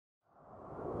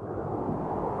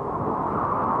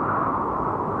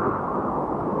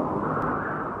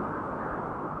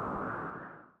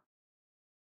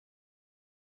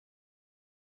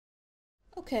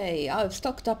Okay, I've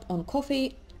stocked up on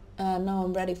coffee and now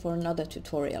I'm ready for another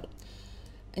tutorial.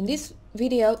 In this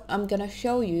video I'm gonna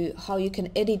show you how you can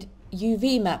edit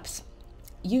UV maps.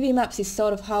 UV maps is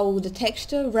sort of how the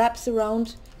texture wraps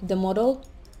around the model,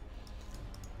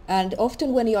 and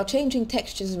often when you are changing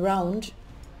textures around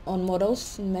on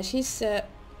models and meshes,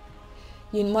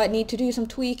 you might need to do some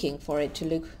tweaking for it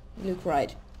to look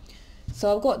right.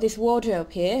 So I've got this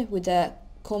wardrobe here with the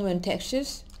common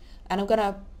textures, and I'm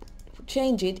gonna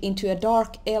change it into a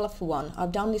dark elf one.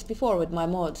 I've done this before with my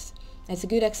mods. It's a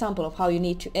good example of how you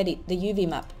need to edit the UV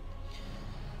map.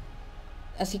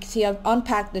 As you can see, I've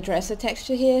unpacked the dresser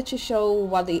texture here to show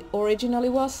what it originally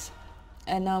was,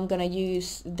 and now I'm gonna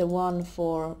use the one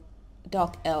for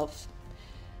dark elf.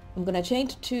 I'm gonna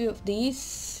change two of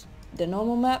these, the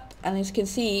normal map, and as you can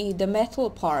see the metal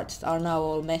parts are now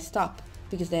all messed up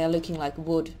because they are looking like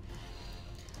wood.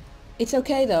 It's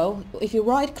okay though, if you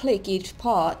right click each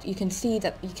part you can see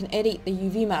that you can edit the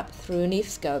UV map through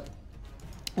Nifskope,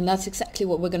 and that's exactly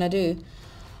what we're gonna do.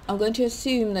 I'm going to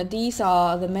assume that these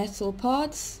are the metal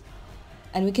parts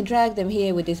and we can drag them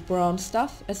here with this brown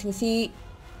stuff. As you can see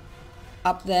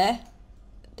up there,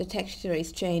 the texture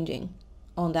is changing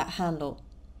on that handle.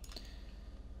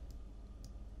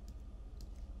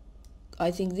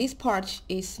 I think this part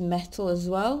is metal as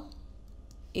well.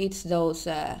 It's those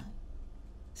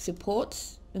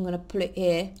supports. I'm gonna put it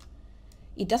here.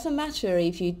 It doesn't matter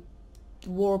if you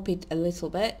warp it a little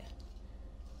bit.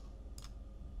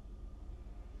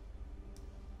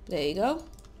 There you go.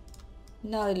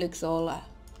 Now it looks all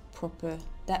proper.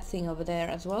 That thing over there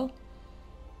as well.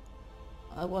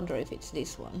 I wonder if it's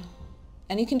this one.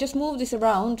 And you can just move this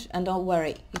around and don't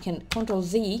worry. You can Ctrl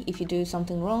Z if you do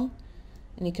something wrong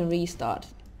and you can restart.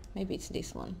 Maybe it's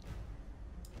this one.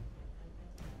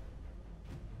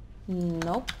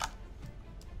 Nope.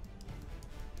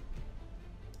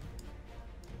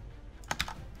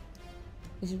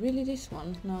 Is it really this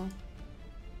one? No.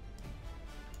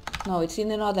 No, it's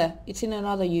in another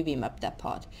UV map, that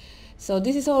part. So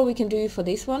this is all we can do for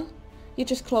this one. You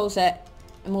just close it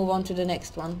and move on to the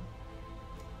next one.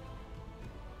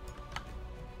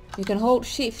 You can hold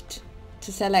shift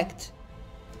to select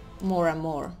more and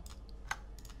more.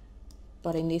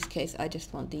 But in this case I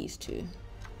just want these two.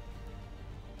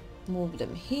 Move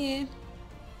them here.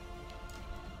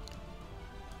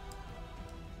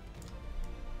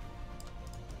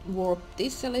 Warp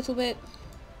this a little bit.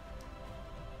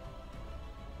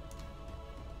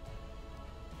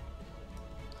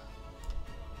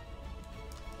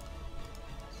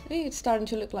 See, it's starting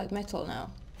to look like metal now.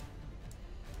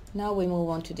 Now we move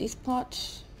on to this part.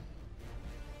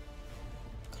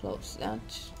 Close that.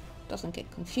 Doesn't get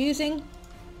confusing.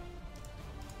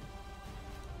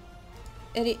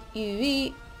 Edit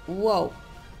UV. Whoa.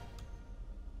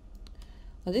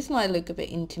 Well, this might look a bit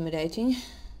intimidating.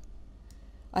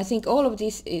 I think all of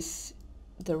this is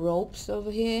the ropes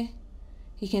over here.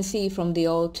 You can see from the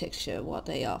old texture what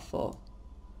they are for.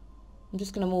 I'm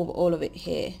just gonna move all of it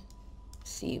here.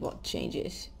 See what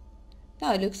changes.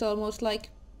 Now it looks almost like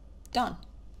done.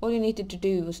 All you needed to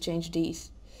do was change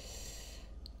these.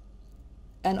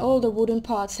 And all the wooden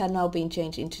parts have now been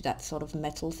changed into that sort of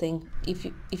metal thing. If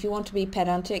you want to be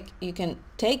pedantic, you can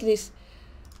take this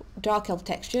dark elf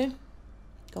texture.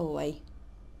 Go away.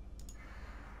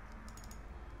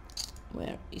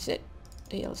 Where is it?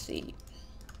 DLC.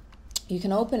 You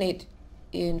can open it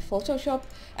in Photoshop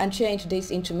and change this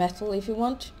into metal if you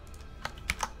want.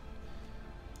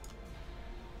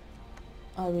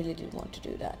 I really didn't want to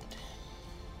do that.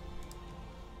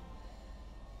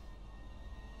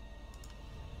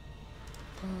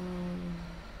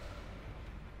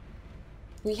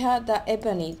 We had that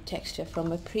ebony texture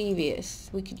from a previous,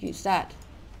 we could use that.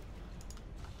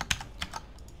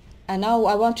 And now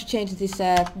I want to change this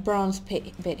bronze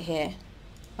bit here.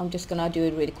 I'm just gonna do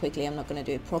it really quickly. I'm not gonna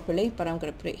do it properly, but I'm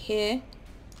gonna put it here.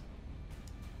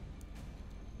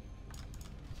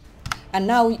 And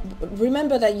now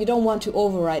remember that you don't want to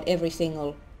override every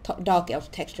single dark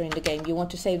elf texture in the game. You want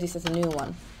to save this as a new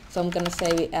one. So I'm gonna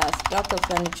save it as dark elf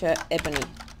furniture ebony.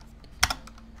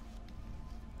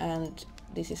 And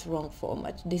this is wrong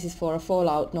format. This is for a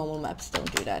Fallout normal maps.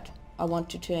 Don't do that. I want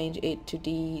to change it to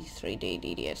D3D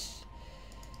DDS.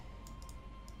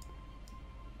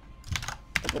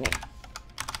 Ebony.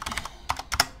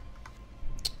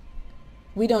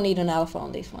 We don't need an alpha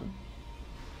on this one.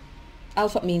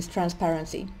 Alpha means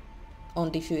transparency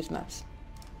on diffuse maps.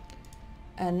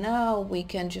 And now we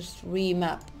can just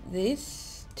remap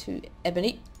this to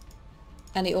ebony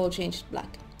and it all changed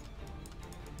black.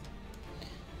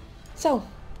 So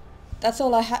that's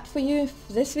all I had for you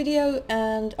for this video,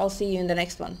 and I'll see you in the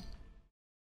next one.